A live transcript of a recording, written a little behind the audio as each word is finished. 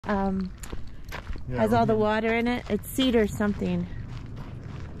has all the water in it. It's cedar something.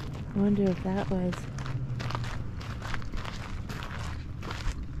 I wonder if that was.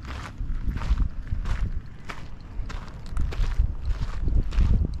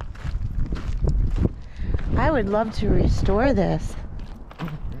 I would love to restore this.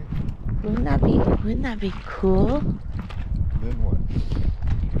 Wouldn't that be cool? Then what?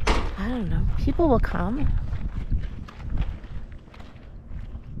 I don't know. People will come.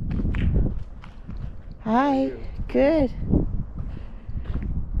 Hi. Good.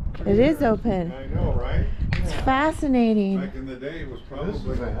 It is open. I know, right? It's fascinating. Back in the day, it was probably... This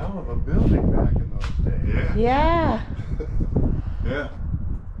was a hell of a building back in those days. Yeah. Yeah.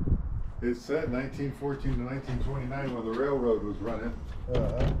 It said 1914 to 1929 when the railroad was running.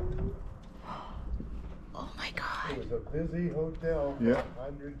 Oh my God. It was a busy hotel for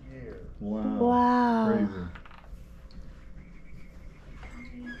 100 years. Wow. Wow. Crazy.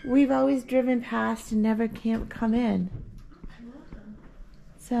 We've always driven past and never can't come in.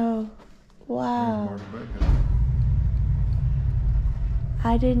 So, wow.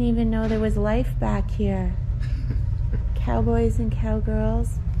 I didn't even know there was life back here. Cowboys and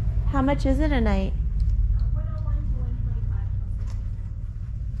cowgirls. How much is it a night? 101 to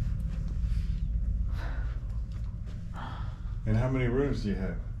 125. And how many rooms do you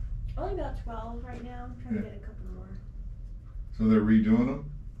have? Only about 12 right now. I'm trying to get a couple more. So they're redoing them?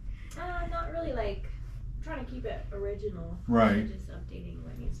 Not really, like, trying to keep it original. Right. Just updating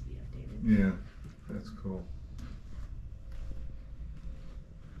what needs to be updated. Yeah, that's cool.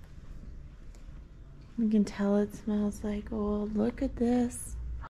 You can tell it smells like old. Look at this.